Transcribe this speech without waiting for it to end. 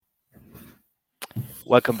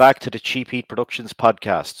Welcome back to the Cheap Heat Productions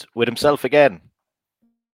podcast with himself again.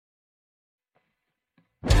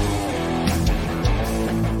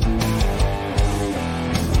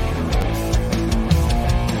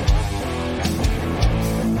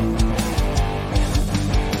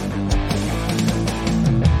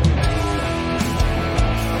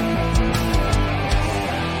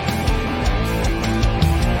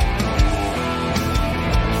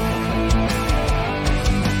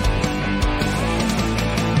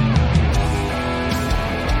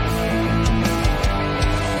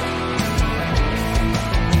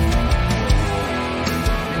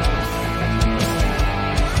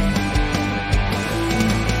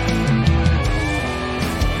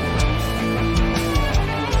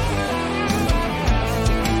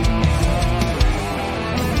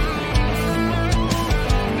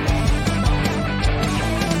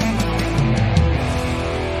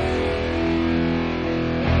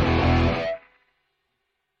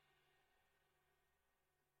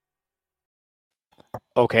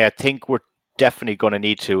 Okay, I think we're definitely going to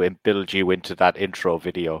need to build you into that intro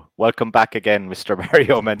video. Welcome back again, Mr.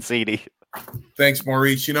 Mario Mancini. Thanks,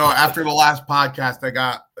 Maurice. You know, after the last podcast, I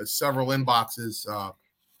got several inboxes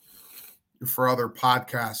for other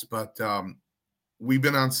podcasts, but we've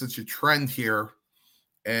been on such a trend here,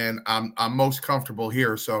 and I'm most comfortable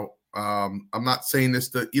here. So I'm not saying this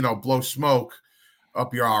to blow smoke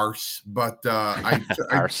up your arse, but I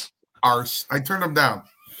turned them down.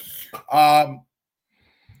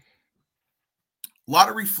 A lot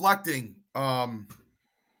of reflecting in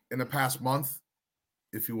the past month,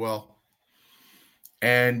 if you will.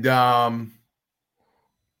 And I've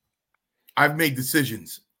made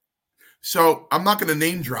decisions. So I'm not going to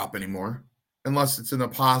name drop anymore unless it's in a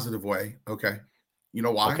positive way. Okay. You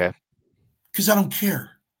know why? Okay. Because I don't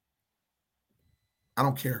care. I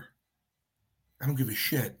don't care. I don't give a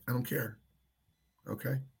shit. I don't care.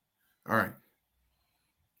 Okay. All right.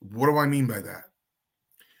 What do I mean by that?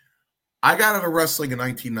 I got out of wrestling in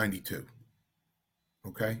 1992.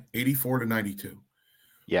 Okay. 84 to 92.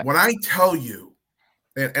 Yeah. When I tell you,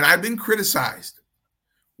 and I've been criticized,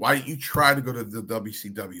 why didn't you try to go to the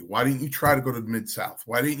WCW? Why didn't you try to go to the Mid-South?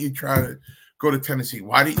 Why didn't you try to go to Tennessee?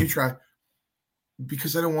 Why didn't you try?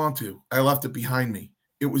 Because I didn't want to. I left it behind me.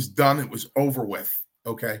 It was done. It was over with.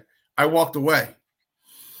 Okay. I walked away.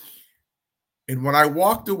 And when I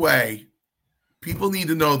walked away, people need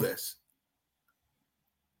to know this.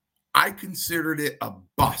 I considered it a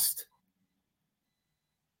bust.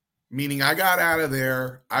 Meaning I got out of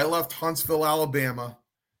there. I left Huntsville, Alabama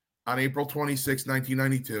on April 26,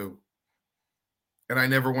 1992. And I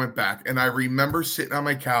never went back. And I remember sitting on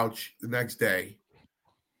my couch the next day.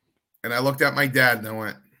 And I looked at my dad and I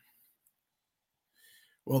went,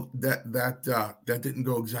 well, that didn't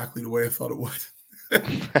go exactly the way I thought it would.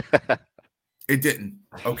 It didn't.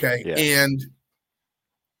 Okay. Yeah.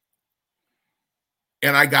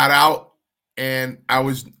 And I got out and I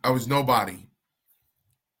was nobody.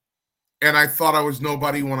 And I thought I was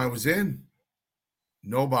nobody when I was in.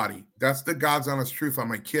 Nobody. That's the God's honest truth on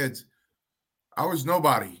my kids. I was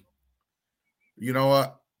nobody. You know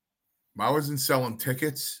what? I wasn't selling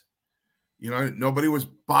tickets. You know, nobody was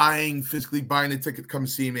physically buying a ticket to come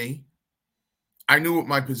see me. I knew what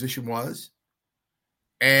my position was.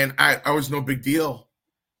 And I was no big deal.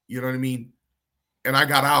 You know what I mean? And I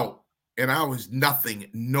got out. And I was nothing,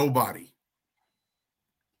 nobody.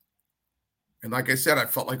 And like I said, I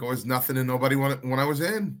felt like I was nothing and nobody when I was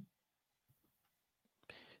in.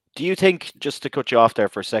 Do you think, just to cut you off there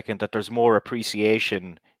for a second, that there's more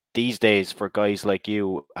appreciation these days for guys like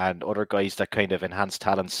you and other guys that kind of enhance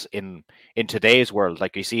talents in today's world?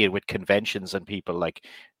 Like you see it with conventions and people like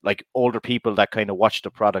older people that kind of watch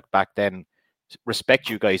the product back then respect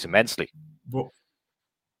you guys immensely.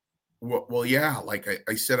 Well, yeah. Like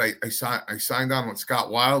I said, I signed on with Scott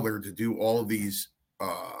Wilder to do all of these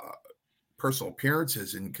personal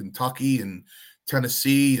appearances in Kentucky and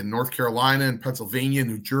Tennessee and North Carolina and Pennsylvania,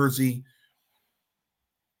 New Jersey.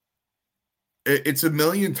 It's a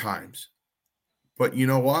million times. But you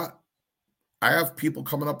know what? I have people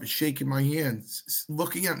coming up and shaking my hands,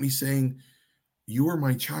 looking at me saying, you were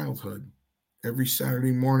my childhood every Saturday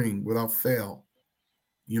morning without fail.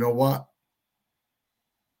 You know what?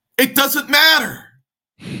 It doesn't matter.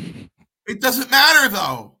 It doesn't matter,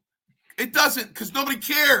 though. It doesn't, because nobody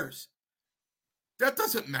cares. That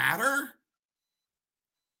doesn't matter.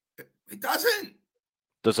 It doesn't.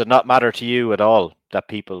 Does it not matter to you at all that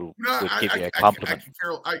people would give you a compliment?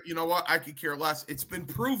 You know what? I could care less. It's been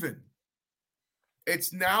proven.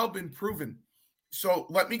 It's now been proven. So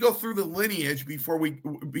let me go through the lineage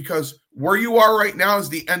because where you are right now is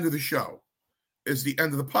the end of the show, is the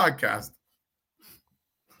end of the podcast.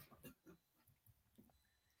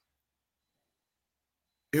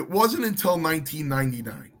 It wasn't until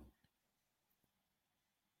 1999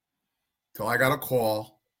 till I got a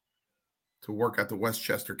call to work at the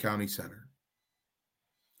Westchester County Center.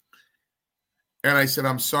 And I said,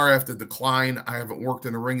 I'm sorry, I have to decline. I haven't worked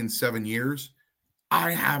in a ring in 7 years.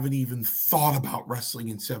 I haven't even thought about wrestling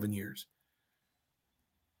in 7 years.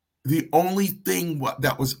 The only thing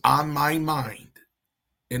that was on my mind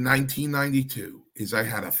in 1992 is I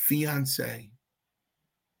had a fiance.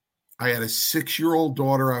 I had a 6-year-old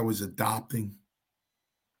daughter I was adopting.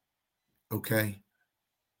 Okay.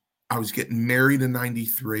 I was getting married in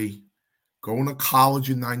 93, going to college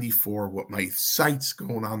in 94 with my sights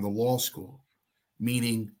going on to law school,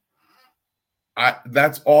 meaning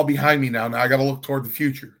that's all behind me now. Now I got to look toward the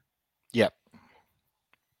future. Yep.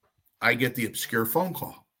 I get the obscure phone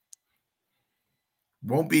call.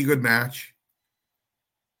 Won't be a good match.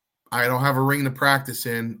 I don't have a ring to practice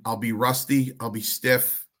in. I'll be rusty. I'll be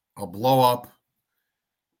stiff. I'll blow up.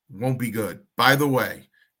 Won't be good. By the way,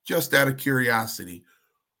 just out of curiosity,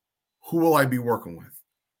 who will I be working with?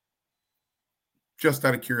 Just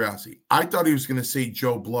out of curiosity. I thought he was going to say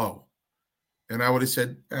Joe Blow. And I would have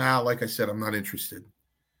said, like I said, I'm not interested.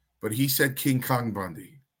 But he said King Kong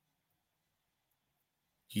Bundy.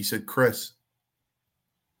 He said, Chris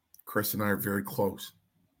and I are very close.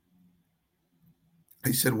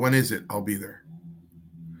 I said, when is it? I'll be there.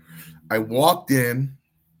 I walked in,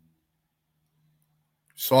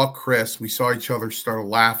 saw Chris. We saw each other, started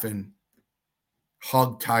laughing,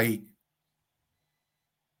 hugged tight,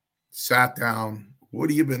 sat down. What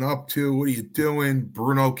have you been up to? What are you doing?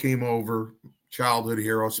 Bruno came over, childhood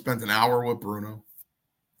hero. Spent an hour with Bruno.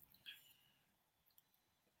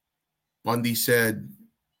 Bundy said,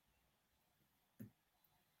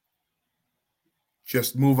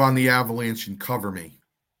 just move on the Avalanche and cover me.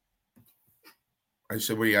 I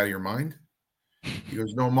said, what, are you out of your mind? He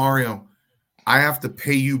goes, no, Mario, I have to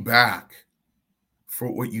pay you back for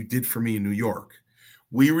what you did for me in New York.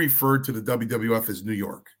 We referred to the WWF as New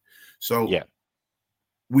York. So yeah.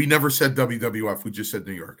 We never said WWF. We just said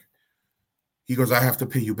New York. He goes, I have to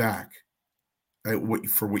pay you back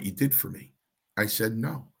for what you did for me. I said,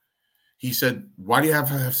 no. He said, why do you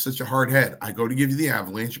have such a hard head? I go to give you the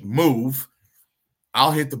Avalanche, move.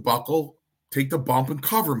 I'll hit the buckle, take the bump, and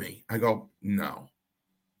cover me. I go, no.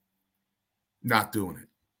 Not doing it.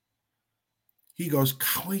 He goes,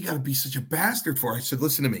 what you got to be such a bastard for? I said,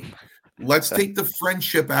 listen to me. Let's take the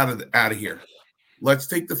friendship out of here. Let's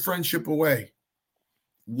take the friendship away.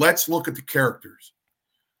 Let's look at the characters.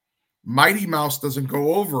 Mighty Mouse doesn't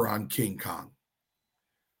go over on King Kong.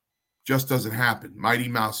 Just doesn't happen. Mighty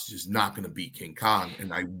Mouse is just not going to beat King Kong,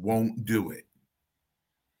 and I won't do it.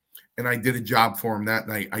 And I did a job for him that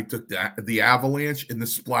night. I took the Avalanche and the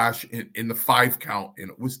splash in the 5 count, and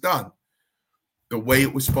it was done the way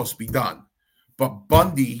it was supposed to be done. But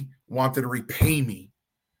Bundy wanted to repay me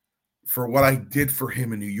for what I did for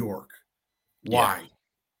him in New York. Why? Yeah.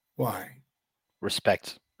 Why?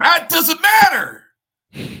 Respect. That doesn't matter.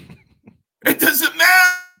 It doesn't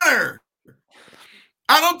matter.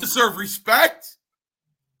 I don't deserve respect.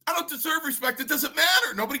 It doesn't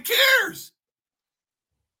matter. Nobody cares.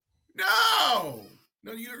 No,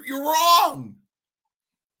 you're wrong.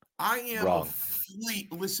 I am wrong. A flea.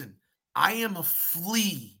 Listen, I am a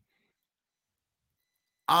flea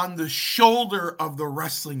on the shoulder of the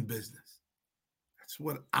wrestling business. That's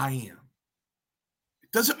what I am.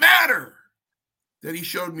 It doesn't matter that he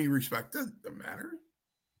showed me respect. It doesn't matter.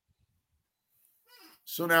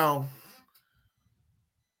 So now,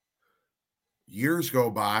 years go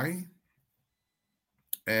by,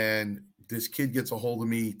 and this kid gets a hold of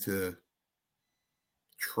me to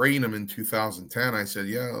train him in 2010. I said,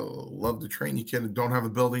 yeah, love to train you, kid. Don't have a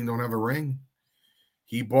building, don't have a ring.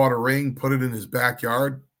 He bought a ring, put it in his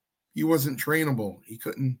backyard. He wasn't trainable. He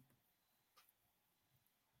couldn't.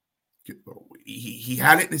 He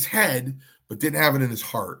had it in his head, but didn't have it in his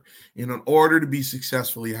heart. And in order to be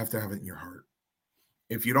successful, you have to have it in your heart.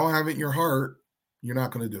 If you don't have it in your heart, you're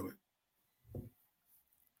not going to do it.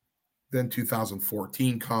 Then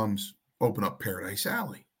 2014 comes, open up Paradise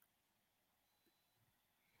Alley.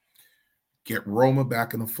 Get Roma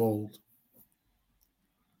back in the fold.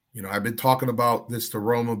 You know, I've been talking about this to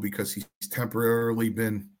Roma because he's temporarily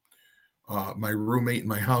been my roommate in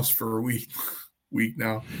my house for a week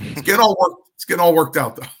now. It's getting all worked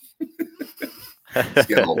out though. It's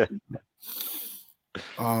getting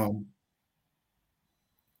all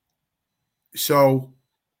so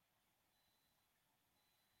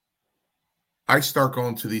I start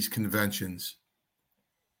going to these conventions.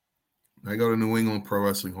 I go to New England Pro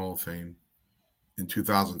Wrestling Hall of Fame in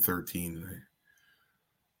 2013.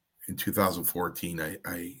 In 2014,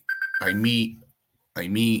 I meet I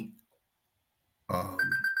meet a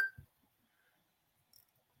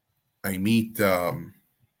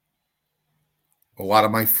lot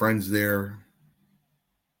of my friends there,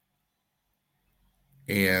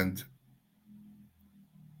 and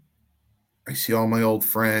I see all my old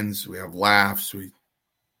friends. We have laughs.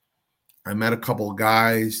 I met a couple of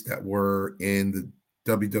guys that were in the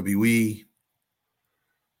WWE.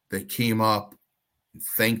 They came up and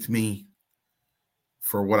thanked me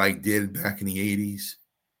for what I did back in the 80s.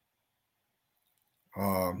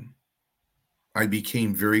 I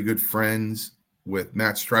became very good friends with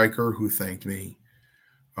Matt Stryker, who thanked me.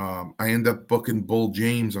 I ended up booking Bull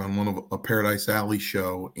James on a Paradise Alley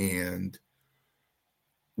show, and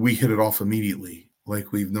we hit it off immediately,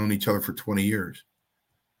 like we've known each other for 20 years,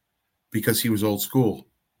 because he was old school.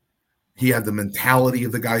 He had the mentality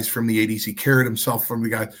of the guys from the 80s. He carried himself from the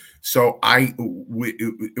guys. So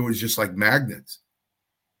it was just like magnets.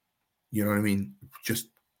 You know what I mean? Just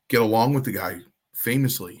get along with the guy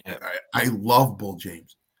famously. Yeah. I love Bull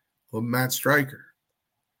James. Love Matt Stryker.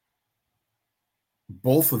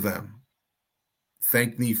 Both of them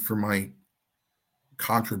thanked me for my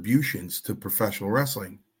contributions to professional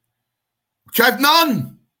wrestling, which I've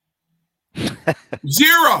none.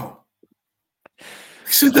 Zero.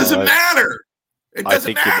 So it doesn't matter. It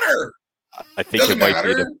doesn't matter. I think it might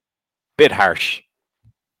be a bit harsh.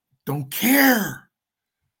 Don't care.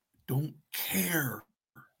 Don't care.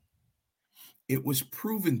 It was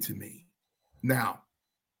proven to me. Now,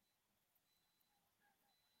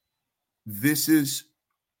 this is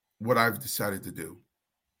what I've decided to do.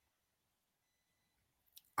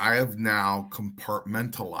 I have now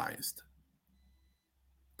compartmentalized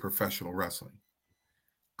professional wrestling.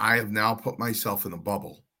 I have now put myself in a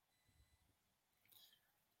bubble.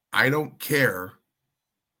 I don't care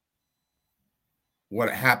what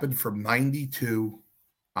happened from 92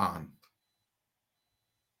 on.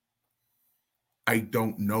 I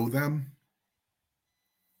don't know them.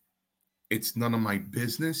 It's none of my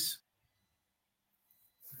business.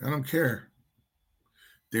 I don't care.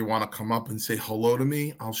 They want to come up and say hello to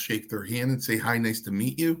me, I'll shake their hand and say, hi, nice to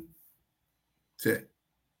meet you. That's it.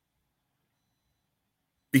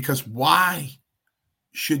 Because why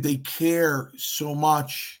should they care so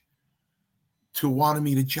much to want to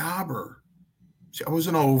meet a jobber? I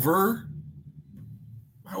wasn't over.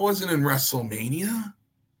 I wasn't in WrestleMania.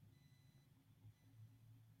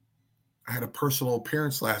 I had a personal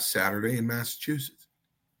appearance last Saturday in Massachusetts.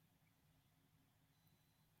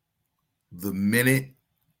 The minute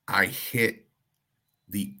I hit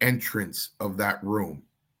the entrance of that room,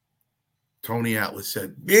 Tony Atlas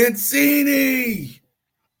said, Mancini!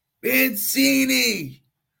 Mancini!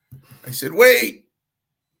 I said, wait,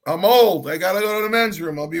 I'm old. I got to go to the men's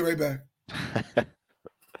room. I'll be right back.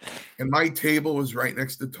 And my table was right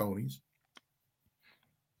next to Tony's.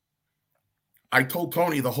 I told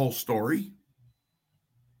Tony the whole story.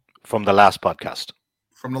 From the last podcast.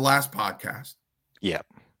 Yeah.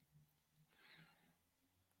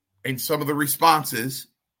 And some of the responses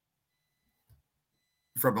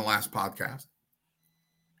from the last podcast.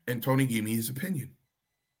 And Tony gave me his opinion.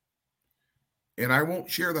 And I won't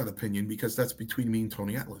share that opinion because that's between me and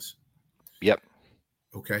Tony Atlas. Yep.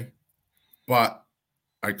 Okay. But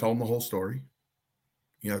I told him the whole story.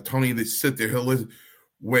 You know, Tony, they sit there, he'll listen.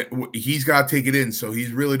 He's got to take it in, so he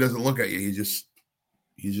really doesn't look at you. He's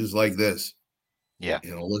just like this. Yeah.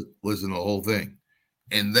 You know, listen to the whole thing.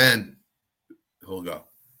 And then he'll go.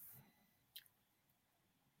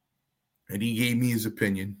 And he gave me his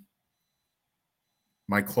opinion.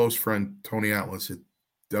 My close friend, Tony Atlas, at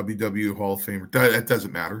WWE Hall of Famer. That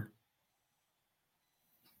doesn't matter.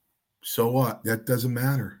 So what? That doesn't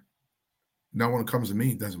matter. Now when it comes to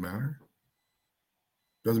me, it doesn't matter.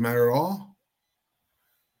 Doesn't matter at all.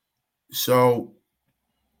 So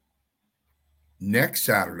next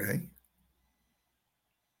Saturday,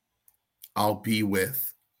 I'll be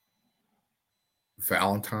with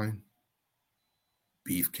Valentine,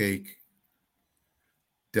 Beefcake,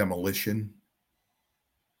 Demolition,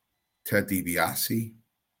 Ted DiBiase,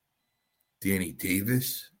 Danny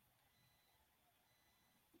Davis,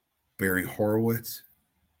 Barry Horowitz.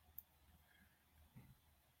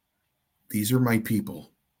 These are my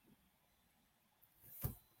people.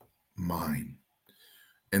 Mine.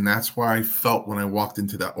 And that's why I felt when I walked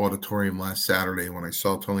into that auditorium last Saturday when I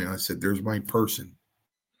saw Tony, I said, there's my person.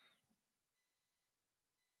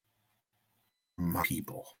 My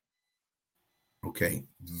people. Okay?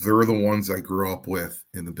 They're the ones I grew up with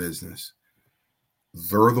in the business.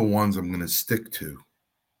 They're the ones I'm going to stick to.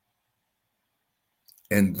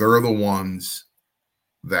 And they're the ones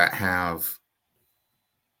that have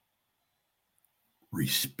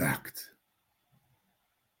respect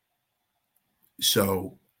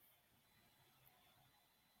So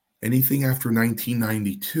anything after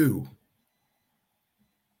 1992,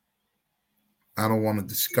 I don't want to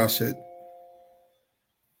discuss it.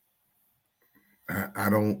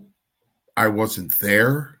 I wasn't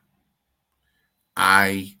there.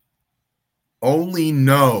 I only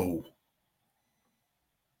know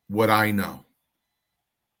what I know.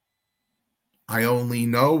 I only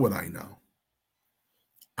know what I know.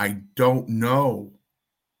 I don't know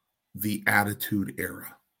the Attitude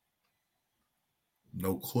Era.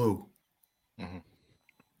 No clue. Mm-hmm.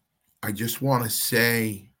 I just want to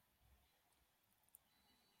say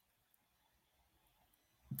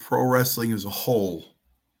pro wrestling as a whole,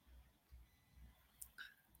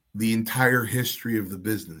 the entire history of the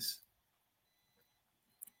business,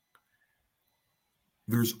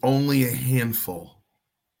 there's only a handful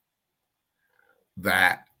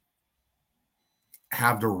that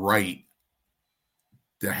have the right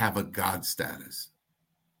to have a God status.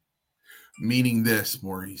 Meaning this,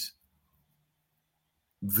 Maurice,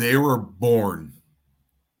 they were born.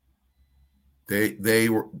 They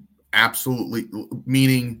were absolutely,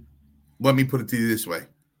 meaning, let me put it to you this way.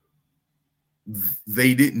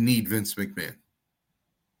 They didn't need Vince McMahon.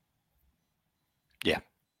 Yeah.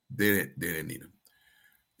 They didn't need him.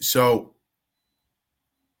 So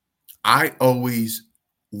I always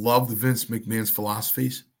loved Vince McMahon's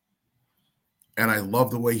philosophies. And I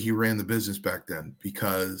love the way he ran the business back then,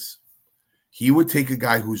 because he would take a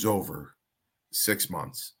guy who's over 6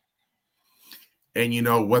 months. And,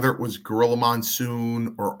 whether it was Gorilla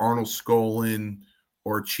Monsoon or Arnold Skolin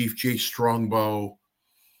or Chief Jay Strongbow,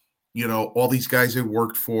 all these guys I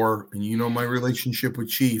worked for, and my relationship with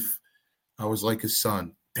Chief, I was like his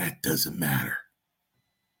son. That doesn't matter.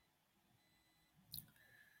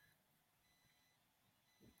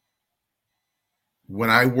 When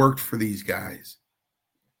I worked for these guys,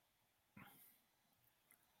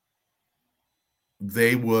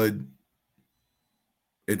 they would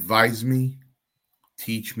advise me,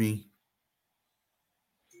 teach me.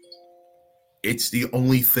 It's the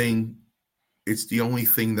only thing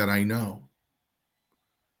that I know.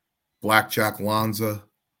 Blackjack Lanza,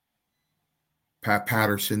 Pat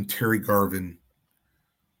Patterson, Terry Garvin.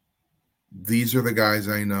 These are the guys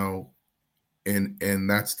I know, and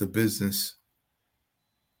that's the business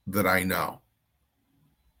that I know.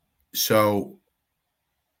 So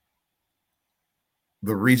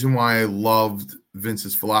the reason why I loved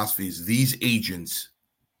Vince's philosophy is these agents,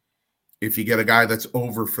 if you get a guy that's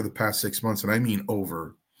over for the past 6 months, and I mean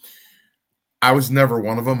over, I was never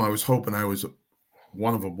one of them. I was hoping I was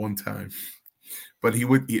one of them one time. But it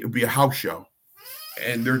would be a house show,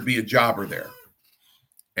 and there'd be a jobber there.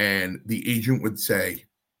 And the agent would say,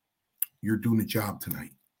 "You're doing a job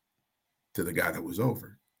tonight," to the guy that was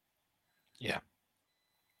over. Yeah.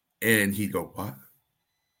 And he'd go, "What?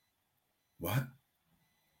 What?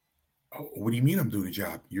 Oh, what do you mean I'm doing a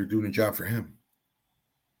job? You're doing a job for him.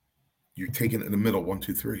 You're taking it in the middle, 1,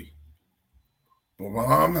 2, 3.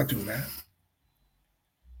 Well, I'm not doing that."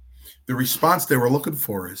 The response they were looking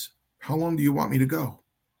for is, "How long do you want me to go?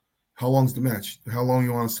 How long's the match? How long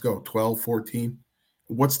you want us to go? 12, 14?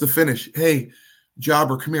 What's the finish? Hey,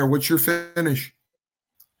 jobber, come here. What's your finish?"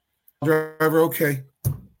 Driver, okay.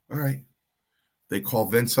 All right. They call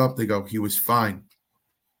Vince up. They go, "He was fine."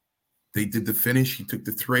 They did the finish. He took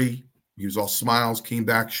the 3. He was all smiles, came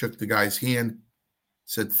back, shook the guy's hand,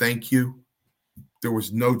 said thank you. There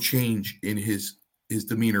was no change in his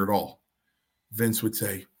demeanor at all. Vince would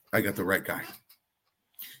say, "I got the right guy."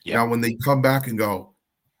 Yep. Now, when they come back and go,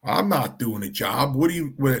 "I'm not doing a job. What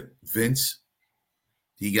Vince?"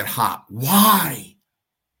 You get hot. Why?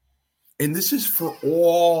 And this is for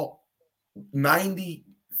all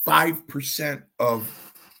 95%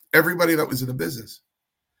 of everybody that was in the business.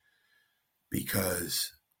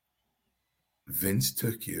 Because Vince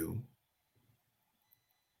took you.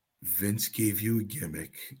 Vince gave you a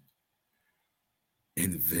gimmick.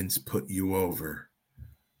 And Vince put you over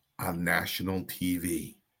on national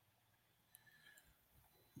TV.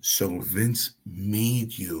 So Vince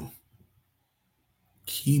made you.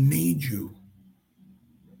 He made you.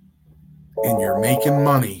 And you're making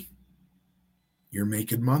money. You're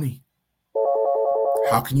making money.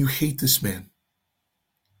 How can you hate this man?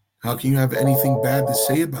 How can you have anything bad to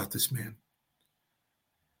say about this man?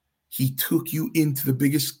 He took you into the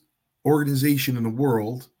biggest organization in the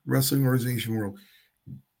world, wrestling organization in the world,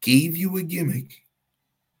 gave you a gimmick,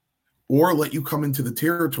 or let you come into the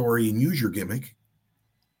territory and use your gimmick,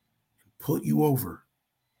 put you over.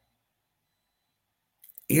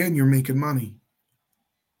 And you're making money.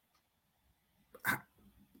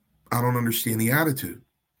 I don't understand the attitude.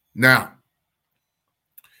 Now,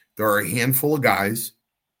 There are a handful of guys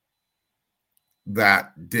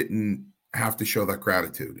that didn't have to show that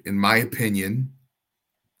gratitude, in my opinion,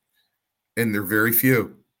 and they're very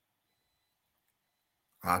few.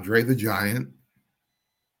 Andre the Giant,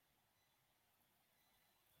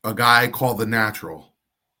 a guy called the Natural.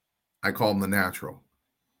 I call him the Natural.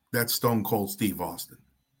 That's Stone Cold Steve Austin.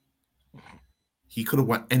 He could have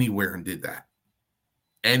went anywhere and did that.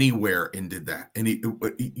 Anywhere and did that. And he,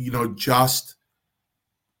 you know, just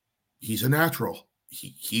he's a natural.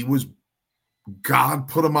 He was, God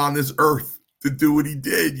put him on this earth to do what he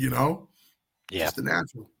did, you know? Yeah. Just a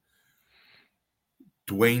natural.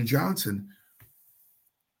 Dwayne Johnson,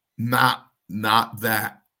 not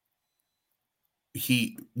that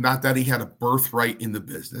he had a birthright in the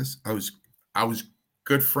business. I was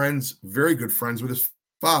good friends, very good friends with his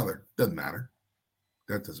father. Doesn't matter.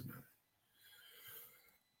 That doesn't matter.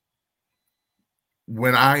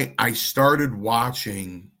 When I started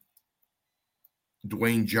watching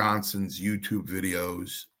Dwayne Johnson's YouTube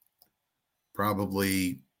videos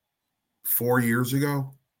probably 4 years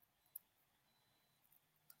ago,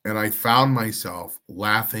 and I found myself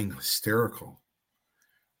laughing hysterical.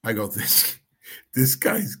 I go, this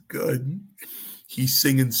guy's good. He's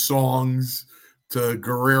singing songs to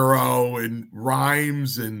Guerrero and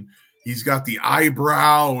rhymes, and he's got the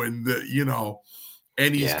eyebrow and the, you know,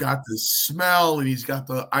 and he's got the smell, and he's got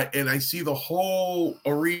and I see the whole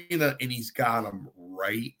arena, and he's got them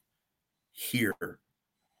right here.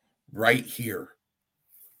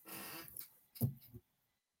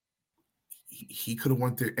 He could have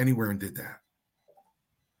went there anywhere and did that.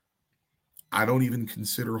 I don't even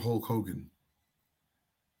consider Hulk Hogan.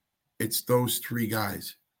 It's those three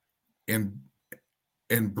guys, and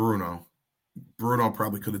Bruno. Bruno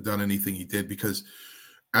probably could have done anything he did, because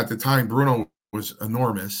at the time Bruno was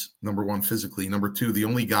enormous. Number one, physically. Number two, the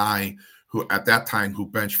only guy who at that time who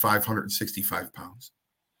benched 565 pounds.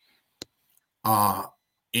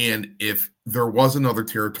 And if there was another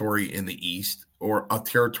territory in the East, or a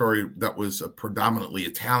territory that was predominantly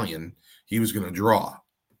Italian, he was going to draw.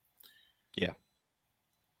 Yeah.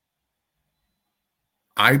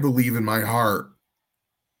 I believe in my heart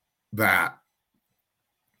that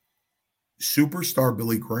superstar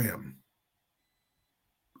Billy Graham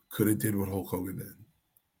could have did what Hulk Hogan did.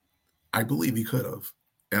 I believe he could have.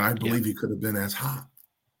 And I believe he could have been as hot.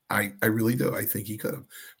 I really do. I think he could have.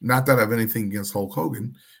 Not that I have anything against Hulk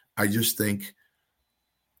Hogan. I just think,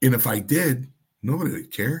 and if I did, nobody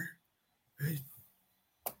would care. Hey,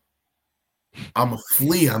 I'm a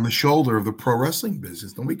flea on the shoulder of the pro wrestling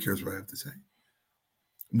business. Nobody cares what I have to say.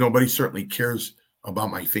 Nobody certainly cares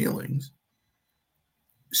about my feelings.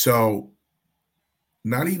 So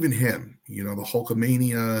not even him, you know, the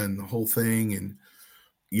Hulkamania and the whole thing. And,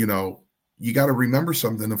 you know, you got to remember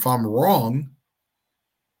something. If I'm wrong,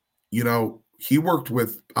 you know, he worked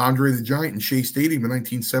with Andre the Giant in Shea Stadium in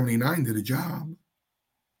 1979, did a job,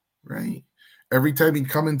 right? Every time he'd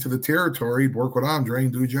come into the territory, he'd work with Andre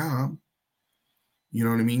and do a job. You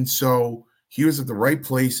know what I mean? So he was at the right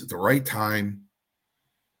place at the right time,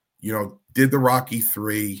 you know, did the Rocky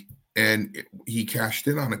III, and he cashed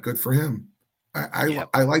in on it. Good for him. I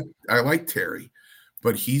like Terry,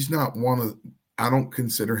 but he's not I don't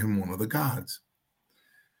consider him one of the gods.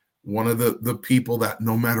 One of the people that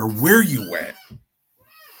no matter where you went,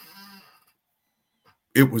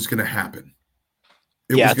 it was going to happen.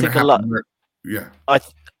 I think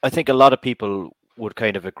a lot of people would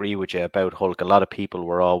kind of agree with you about Hulk. A lot of people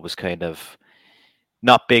were always kind of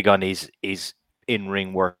not big on his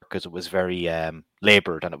in-ring work, because it was very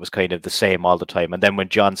labored, and it was kind of the same all the time. And then when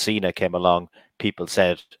John Cena came along, people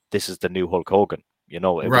said, this is the new Hulk Hogan. You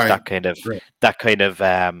know, it was that kind of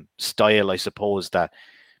style, I suppose, that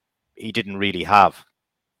he didn't really have.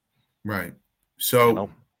 Right. So, you know?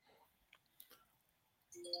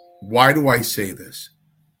 Why do I say this?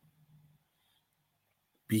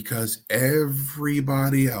 Because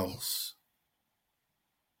everybody else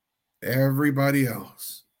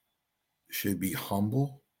should be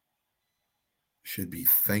humble, should be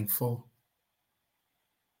thankful,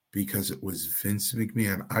 because it was Vince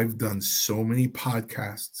McMahon. I've done so many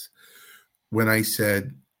podcasts when I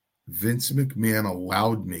said Vince McMahon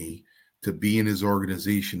allowed me to be in his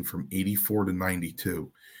organization from 84 to 92.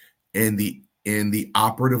 And the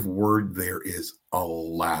operative word there is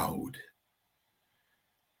allowed.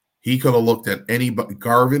 He could have looked at anybody,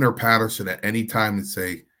 Garvin or Patterson, at any time and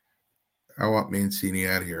say, I want Mancini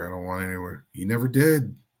out of here. I don't want anywhere. He never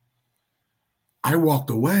did. I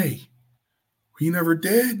walked away. He never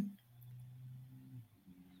did.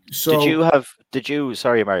 So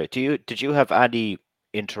sorry, Mario, did you have any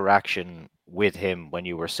interaction with him when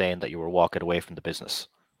you were saying that you were walking away from the business?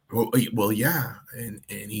 Well, yeah. And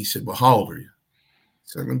he said, well, how old are you?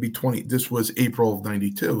 So I'm going to be 20. This was April of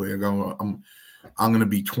 92. I go, I'm going to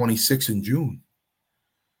be 26 in June.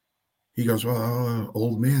 He goes, well,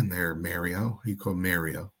 old man there, Mario. He called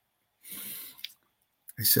Mario.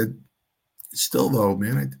 I said, still though,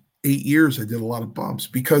 man, 8 years, I did a lot of bumps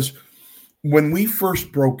because when we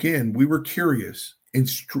first broke in, we were curious. And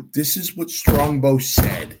this is what Strongbow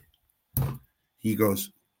said. He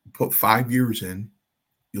goes, put 5 years in,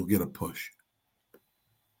 you'll get a push.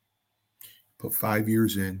 Put 5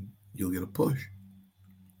 years in, you'll get a push.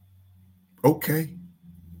 Okay.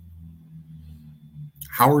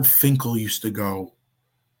 Howard Finkel used to go,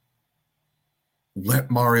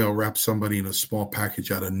 let Mario wrap somebody in a small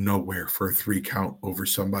package out of nowhere for a 3 count over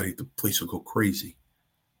somebody, the place will go crazy.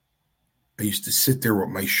 I used to sit there with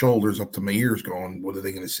my shoulders up to my ears going, what are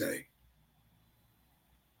they going to say?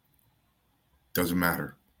 Doesn't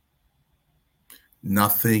matter.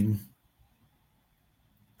 Nothing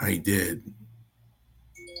I did,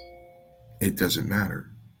 it doesn't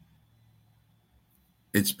matter.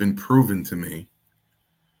 It's been proven to me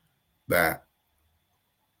that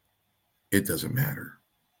it doesn't matter.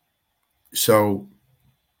 So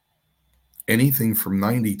anything from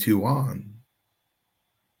 92 on,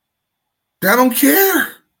 I don't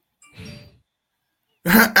care.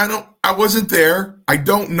 I wasn't there. I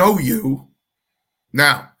don't know you.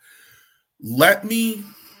 Now, let me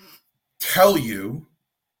tell you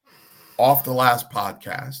off the last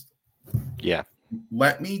podcast. Yeah.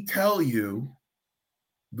 Let me tell you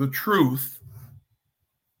the truth.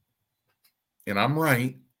 And I'm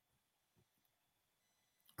right.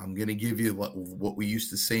 I'm going to give you what we used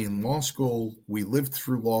to say in law school. We lived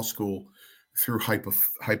through law school through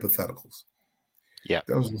hypotheticals. Yeah.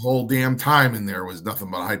 That was the whole damn time in there was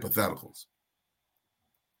nothing but hypotheticals.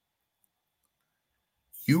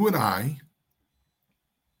 You and I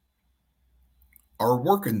are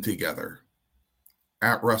working together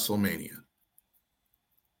at WrestleMania.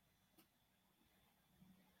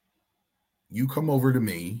 You come over to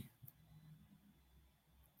me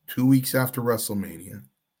 2 weeks after WrestleMania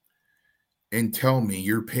and tell me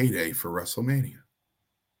your payday for WrestleMania.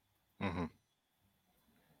 Mm-hmm.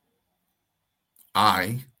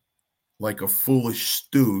 I, like a foolish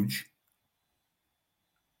stooge,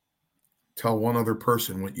 tell one other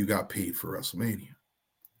person what you got paid for WrestleMania.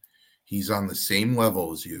 He's on the same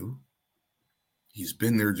level as you. He's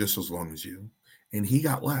been there just as long as you. And he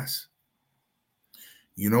got less.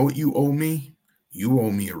 You know what you owe me? You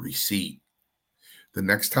owe me a receipt. The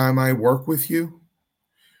next time I work with you,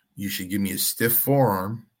 you should give me a stiff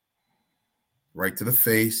forearm, right to the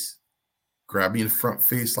face, grab me in the front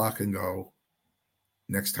face lock and go,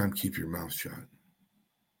 next time, keep your mouth shut.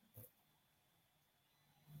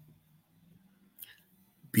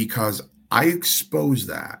 Because I expose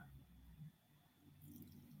that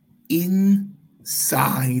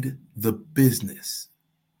inside the business,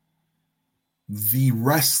 the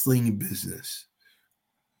wrestling business.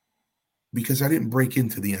 Because I didn't break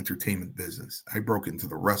into the entertainment business. I broke into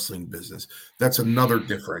the wrestling business. That's another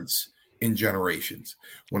difference in generations.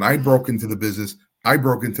 When I broke into the business, I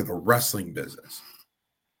broke into the wrestling business.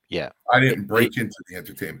 Yeah. I didn't break into the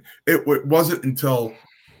entertainment. It wasn't until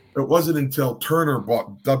Turner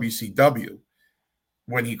bought WCW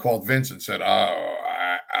when he called Vince and said,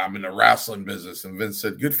 I'm in the wrestling business. And Vince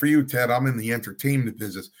said, good for you, Ted. I'm in the entertainment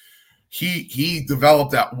business. He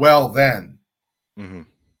developed that well then. Mm-hmm.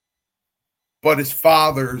 But his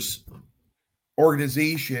father's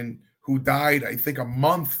organization, who died, I think, a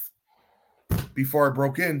month before I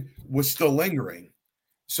broke in, was still lingering.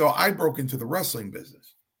 So I broke into the wrestling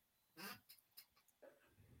business.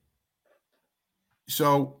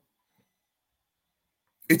 So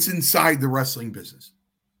it's inside the wrestling business.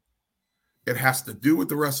 It has to do with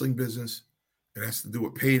the wrestling business. It has to do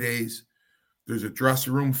with paydays. There's a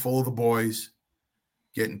dressing room full of the boys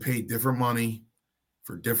getting paid different money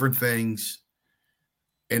for different things.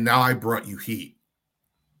 And now I brought you heat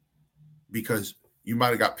because you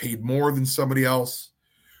might have got paid more than somebody else.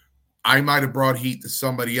 I might have brought heat to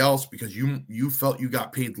somebody else because you felt you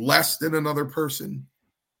got paid less than another person.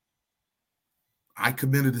 I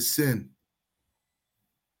committed a sin.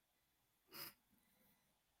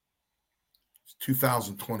 It's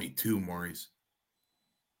 2022, Maurice.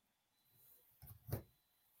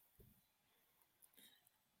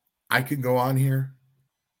 I could go on here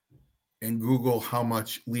and Google how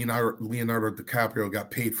much Leonardo DiCaprio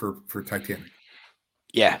got paid for Titanic.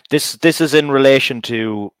 Yeah, this is in relation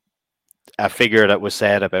to a figure that was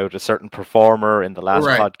said about a certain performer in the last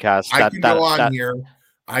podcast. I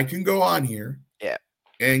can go on here. Yeah.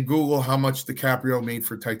 And Google how much DiCaprio made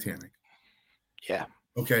for Titanic. Yeah.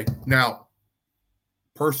 Okay. Now,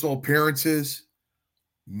 personal appearances,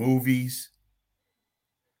 movies,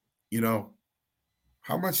 you know,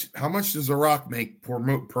 how much does The Rock make per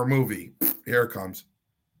movie? Here it comes.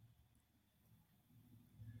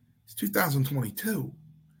 It's 2022.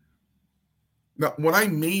 Now, when I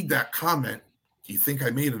made that comment, do you think I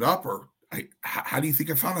made it up, or how do you think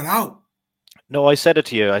I found it out? No, I said it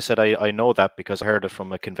to you. I said I know that because I heard it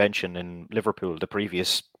from a convention in Liverpool the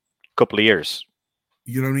previous couple of years.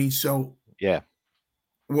 You know what I mean? So, Yeah.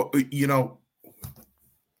 well, you know,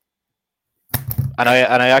 And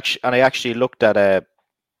I actually looked at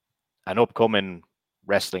an upcoming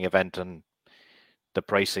wrestling event, and the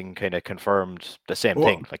pricing kind of confirmed the same well,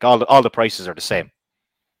 thing. Like all the prices are the same.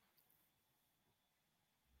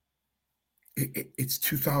 it's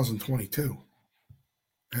 2022.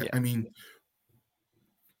 Yeah. I mean,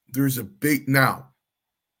 there's a big now.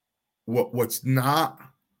 What's not,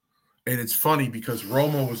 and it's funny because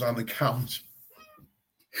Romo was on the couch,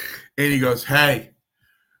 and he goes, "Hey,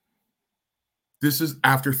 this is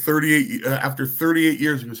after 38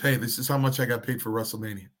 years." He goes, "Hey, this is how much I got paid for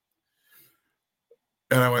WrestleMania,"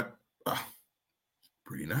 and I went, oh,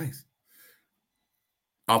 "Pretty nice.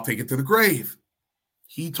 I'll take it to the grave."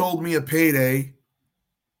 He told me a payday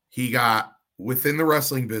he got within the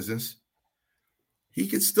wrestling business. He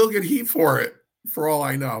could still get heat for it, for all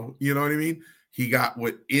I know. You know what I mean? He got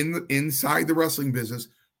what inside the wrestling business,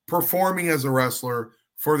 performing as a wrestler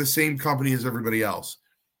for the same company as everybody else.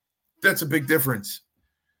 That's a big difference.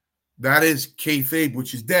 That is kayfabe,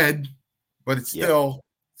 which is dead, but it's Yeah. still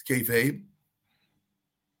it's kayfabe.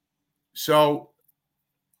 So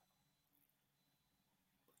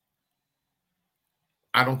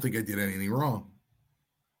I don't think I did anything wrong,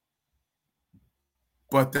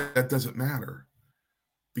 but that doesn't matter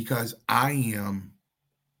because I am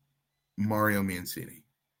Mario Mancini.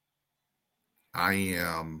 I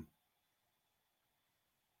am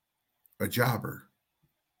a jobber.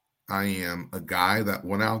 I am a guy that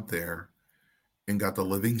went out there and got the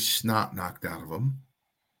living snot knocked out of him.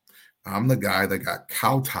 I'm the guy that got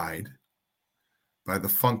cowtied by the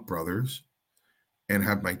Funk Brothers and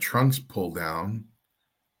had my trunks pulled down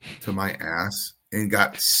to my ass and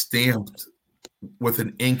got stamped with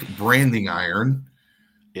an ink branding iron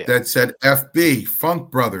Yeah. that said FB, Funk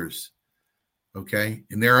Brothers. Okay.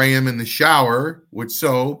 And there I am in the shower with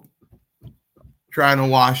soap trying to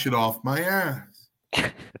wash it off my ass.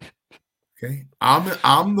 Okay.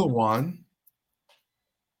 I'm the one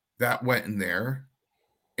that went in there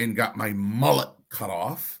and got my mullet cut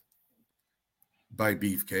off by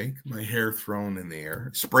Beefcake, my hair thrown in the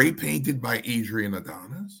air, spray painted by Adrian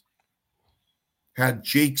Adonis, had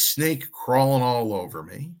Jake Snake crawling all over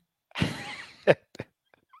me. But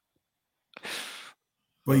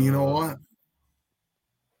you know what?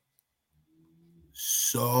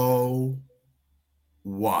 So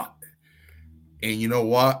what? And you know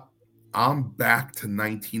what? I'm back to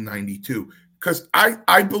 1992 because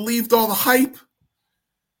I believed all the hype.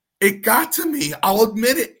 It got to me. I'll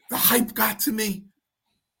admit it. The hype got to me.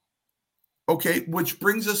 Okay, which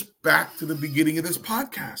brings us back to the beginning of this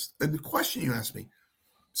podcast and the question you asked me.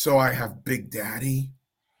 So I have Big Daddy.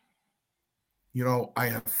 You know, I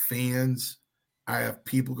have fans. I have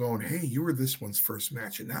people going, hey, you were this one's first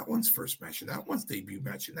match and that one's first match and that one's debut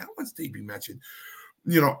match and that one's debut match. And,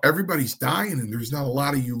 you know, everybody's dying and there's not a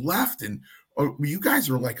lot of you left. And you guys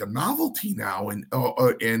are like a novelty now. And,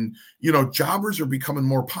 you know, jobbers are becoming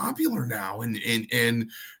more popular now. And,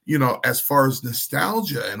 you know, as far as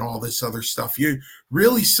nostalgia and all this other stuff, you're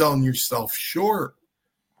really selling yourself short.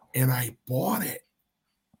 And I bought it.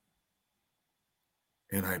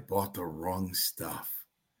 And I bought the wrong stuff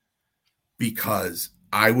because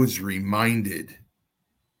I was reminded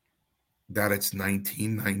that it's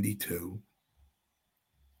 1992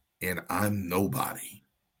 and I'm nobody.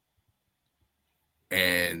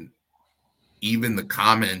 And even the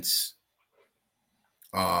comments,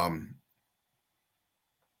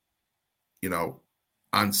 you know,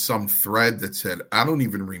 on some thread that said, I don't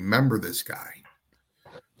even remember this guy.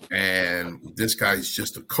 And this guy's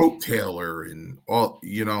just a coattailer and all,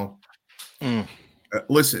 you know.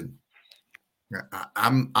 Listen,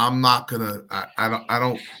 I'm not gonna.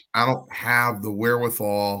 I don't have the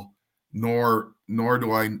wherewithal, nor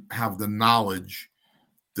do I have the knowledge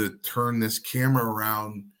to turn this camera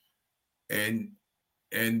around and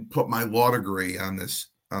put my law degree on this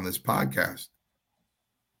podcast.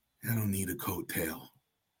 I don't need a coattail.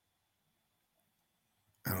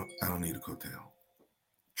 I don't need a coattail.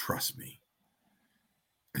 Trust me.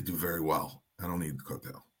 I do very well. I don't need the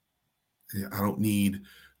coattail. I don't need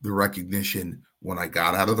the recognition. When I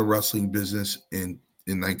got out of the wrestling business in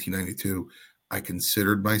 1992, I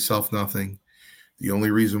considered myself nothing. The only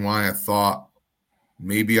reason why I thought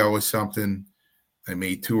maybe I was something, I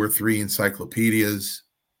made 2 or 3 encyclopedias.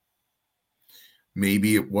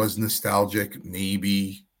 Maybe it was nostalgic.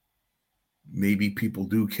 Maybe people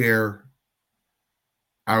do care.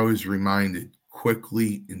 I was reminded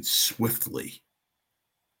quickly and swiftly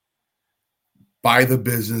by the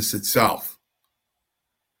business itself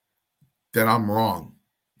that I'm wrong.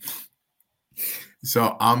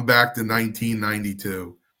 So I'm back to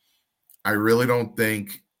 1992. I really don't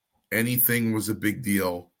think anything was a big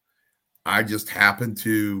deal. I just happened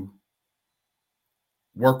to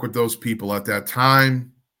work with those people at that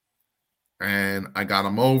time, and I got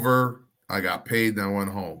them over. I got paid, and I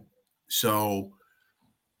went home. So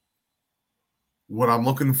what I'm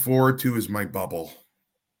looking forward to is my bubble.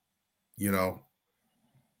 You know,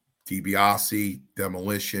 DiBiase,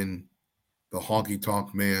 Demolition, the Honky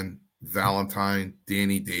Tonk Man, Valentine,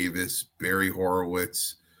 Danny Davis, Barry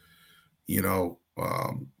Horowitz, you know,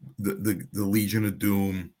 the Legion of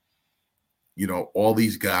Doom, you know, all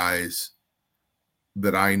these guys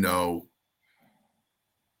that I know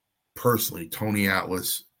personally, Tony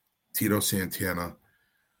Atlas, Tito Santana,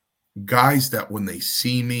 guys that when they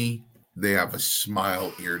see me, they have a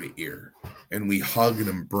smile ear to ear, and we hug and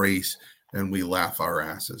embrace and we laugh our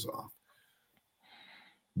asses off.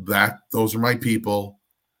 Those are my people.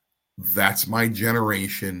 That's my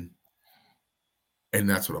generation. And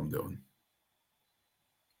that's what I'm doing.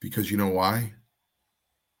 Because you know why?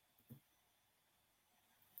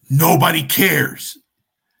 Nobody cares.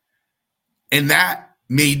 And that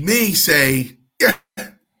made me say, yeah,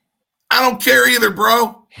 I don't care either,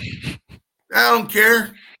 bro. I don't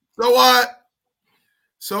care. So what?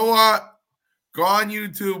 So what? Go on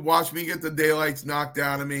YouTube, watch me get the daylights knocked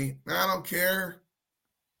out of me. I don't care.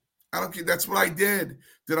 I don't care. That's what I did.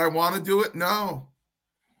 Did I want to do it? No.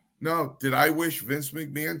 No. Did I wish Vince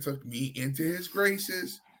McMahon took me into his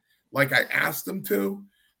graces like I asked him to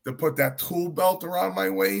put that tool belt around my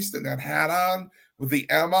waist and that hat on with the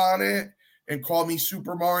M on it and call me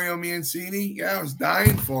Super Mario Mancini? Yeah, I was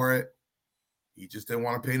dying for it. He just didn't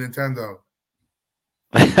want to pay Nintendo.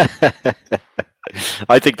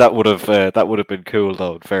 I think that would have been cool,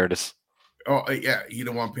 though. In fairness. Oh yeah, he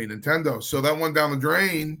didn't want to pay Nintendo, so that went down the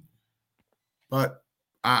drain. But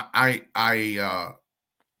I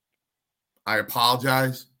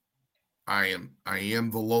apologize. I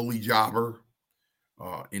am the lowly jobber,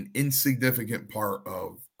 an insignificant part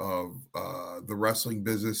of the wrestling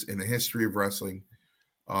business in the history of wrestling.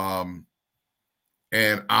 And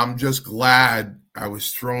I'm just glad I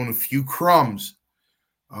was thrown a few crumbs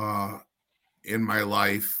in my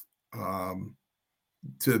life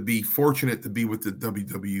to be fortunate to be with the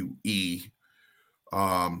WWE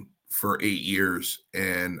for 8 years.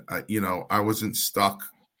 And, I wasn't stuck,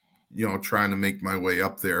 trying to make my way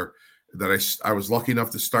up there. That I was lucky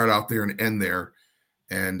enough to start out there and end there.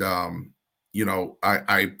 And,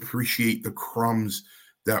 I appreciate the crumbs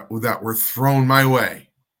that were thrown my way.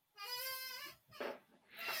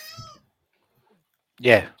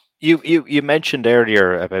 Yeah, you mentioned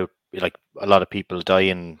earlier about like a lot of people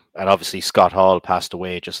dying, and obviously Scott Hall passed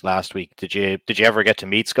away just last week. Did you ever get to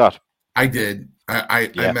meet Scott? I did. I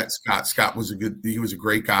met Scott. Scott was he was a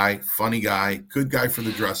great guy, funny guy, good guy for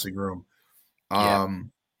the dressing room.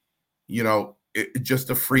 Just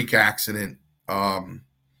a freak accident,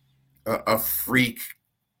 a freak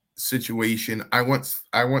situation. I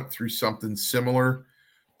went through something similar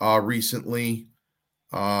recently.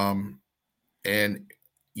 And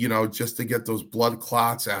just to get those blood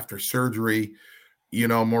clots after surgery,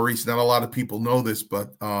 Maurice, not a lot of people know this,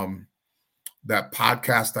 but that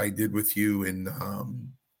podcast I did with you in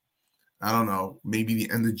I don't know, maybe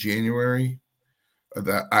the end of January,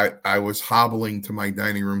 that I was hobbling to my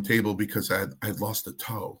dining room table because I'd lost a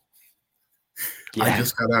toe. Yeah. I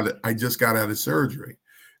just got out of surgery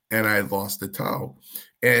and I had lost a toe.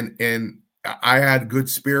 And I had good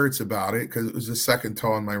spirits about it because it was the second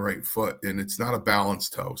toe on my right foot and it's not a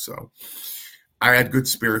balanced toe. So I had good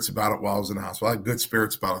spirits about it while I was in the hospital. I had good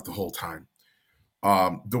spirits about it the whole time.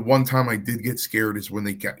 The one time I did get scared is when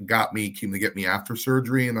they came to get me after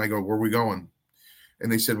surgery. And I go, where are we going?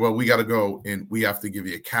 And they said, well, we got to go and we have to give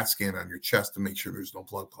you a CAT scan on your chest to make sure there's no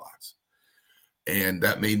blood clots. And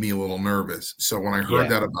that made me a little nervous. So when I heard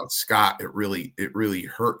that about Scott, it really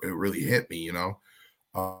hurt. It really hit me,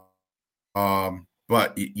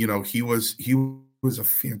 but he was a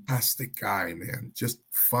fantastic guy, man. Just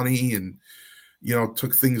funny and,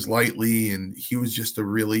 took things lightly. And he was just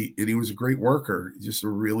he was a great worker, just a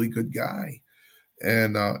really good guy.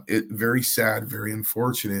 And it very sad, very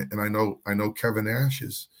unfortunate. And I know Kevin Nash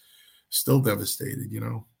is still devastated,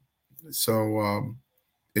 So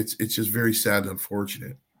it's just very sad and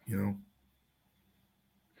unfortunate, you know.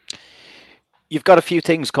 You've got a few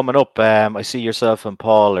things coming up. I see yourself and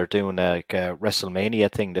Paul are doing like a WrestleMania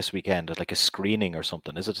thing this weekend, like a screening or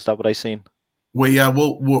something. Is that what I seen? Well, yeah,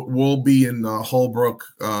 we'll be in Holbrook,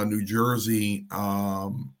 New Jersey,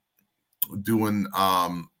 doing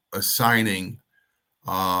a signing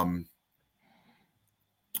on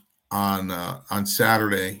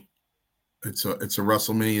Saturday. It's a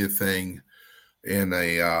WrestleMania thing in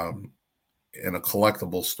a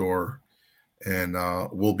collectible store, and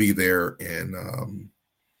we'll be there and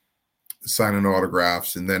signing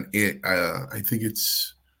autographs. And then I think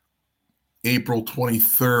it's April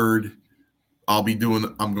 23rd.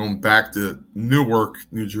 I'm going back to Newark,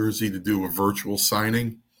 New Jersey to do a virtual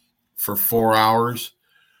signing for 4 hours.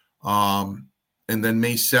 And then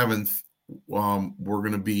May 7th, we're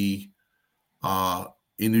going to be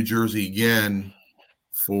in New Jersey again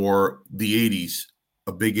for the 80s,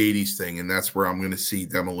 a big 80s thing. And that's where I'm going to see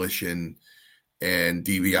Demolition and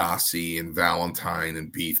DiBiase and Valentine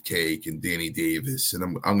and Beefcake and Danny Davis. And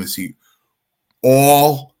I'm going to see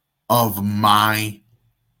all of my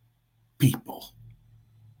people.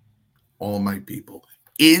 All of my people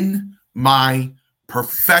in my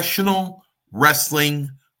professional wrestling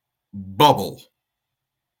bubble.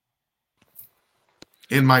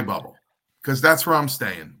 In my bubble. Because that's where I'm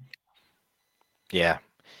staying. Yeah.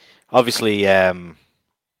 Obviously,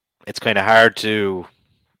 it's kind of hard to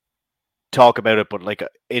talk about it, but like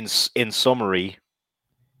in summary,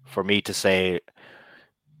 for me to say,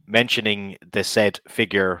 mentioning the said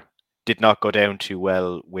figure did not go down too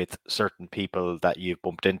well with certain people that you've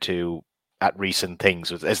bumped into at recent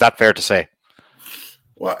things. Is that fair to say?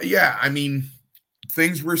 Well, yeah. I mean,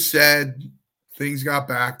 things were said, things got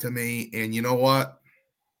back to me, and you know what?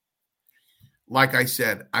 Like I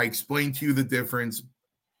said, I explained to you the difference,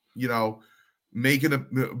 you know,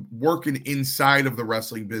 working inside of the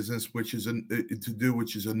wrestling business, which is a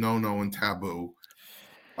no-no and taboo.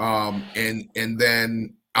 And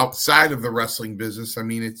then outside of the wrestling business, I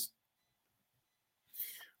mean, it's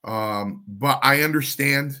but I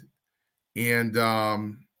understand, and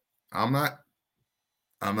I'm not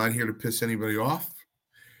here to piss anybody off.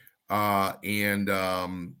 And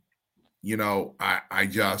you know,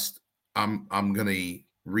 I'm gonna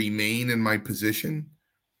remain in my position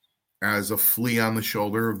as a flea on the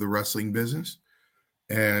shoulder of the wrestling business.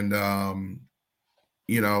 And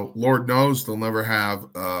you know, Lord knows they'll never have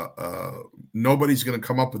nobody's gonna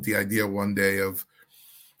come up with the idea one day of,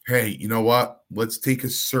 hey, you know what? Let's take a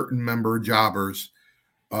certain member of jobbers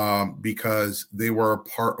because they were a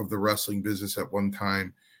part of the wrestling business at one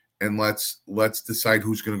time, and let's decide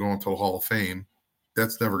who's going to go into the Hall of Fame.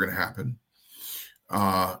 That's never going to happen.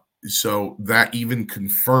 So that even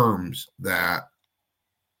confirms that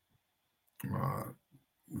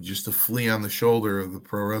just a flea on the shoulder of the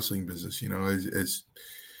pro wrestling business. You know,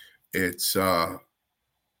 it's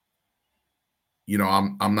you know,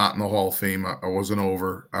 I'm not in the Hall of Fame. I wasn't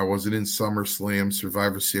over. I wasn't in SummerSlam,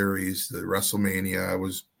 Survivor Series, the WrestleMania. I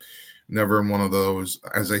was never in one of those.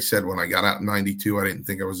 As I said, when I got out in '92, I didn't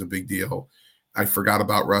think it was a big deal. I forgot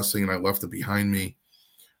about wrestling and I left it behind me.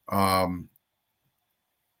 And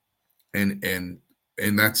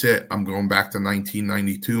that's it. I'm going back to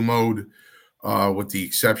 1992 mode, with the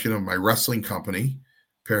exception of my wrestling company,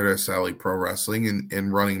 Paradise Alley Pro Wrestling,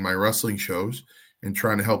 and running my wrestling shows and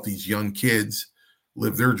trying to help these young kids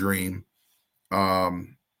live their dream.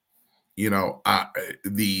 You know,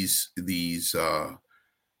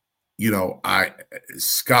 you know,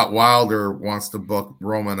 Scott Wilder wants to book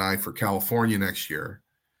Roma and I for California next year,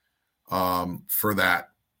 for that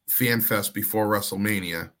fan fest before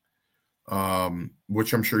WrestleMania,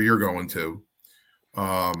 which I'm sure you're going to.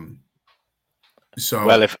 So,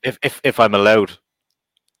 well, if I'm allowed,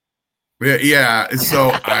 yeah.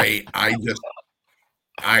 So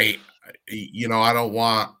you know, I don't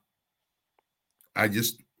want. I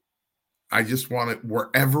just want it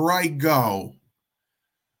wherever I go,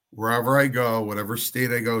 whatever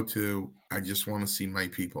state I go to, I just want to see my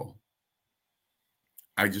people.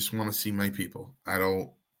 I just want to see my people. I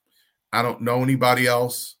don't know anybody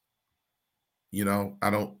else. You know, I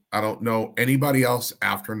don't know anybody else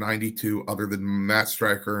after 92 other than Matt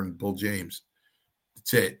Striker and Bull James.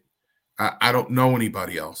 That's it. I don't know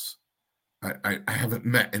anybody else. I haven't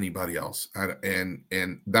met anybody else. And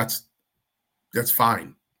that's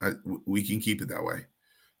fine. We can keep it that way.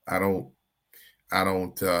 I don't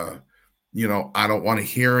you know, I don't want to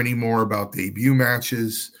hear any more about debut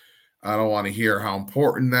matches. I don't want to hear how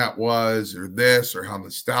important that was or this or how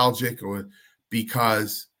nostalgic, or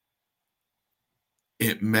because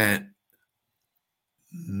it meant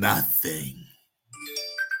Nothing.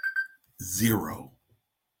 Zero.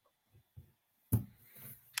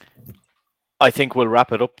 I think we'll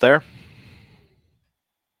wrap it up there.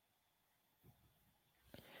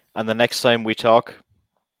 And the next time we talk,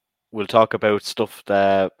 we'll talk about stuff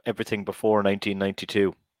that everything before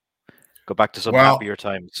 1992. Go back to some happier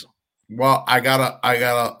times. Well, I got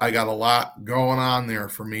a lot going on there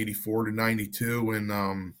from 84 to 92,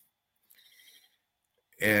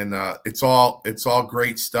 and it's all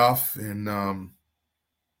great stuff. And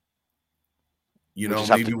you know,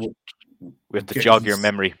 maybe we have to jog your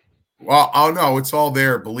memory. Well, oh no, it's all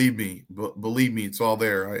there. Believe me, it's all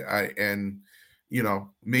there. And you know,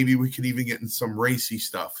 maybe we could even get in some racy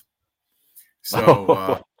stuff.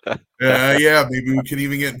 So yeah, maybe we could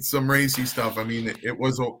even get in some racy stuff. I mean, it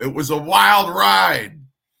was a wild ride.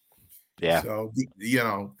 Yeah. So you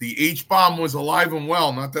know, the H bomb was alive and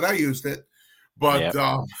well. Not that I used it, but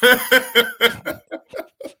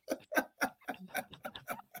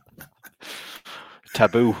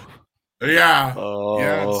taboo. Yeah,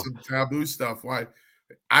 some taboo stuff. Why?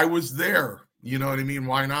 I was there. You know what I mean?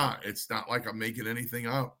 Why not? It's not like I'm making anything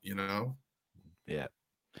up, you know? Yeah.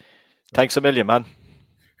 Thanks a million, man.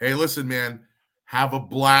 Hey, listen, man. Have a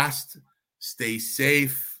blast. Stay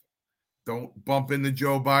safe. Don't bump into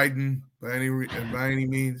Joe Biden by any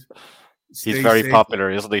means. He's very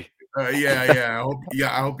popular, isn't he? Yeah.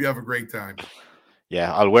 I hope you have a great time.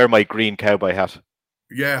 Yeah, I'll wear my green cowboy hat.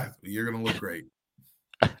 Yeah, you're gonna look great.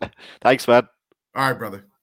 Thanks, man. All right, brother.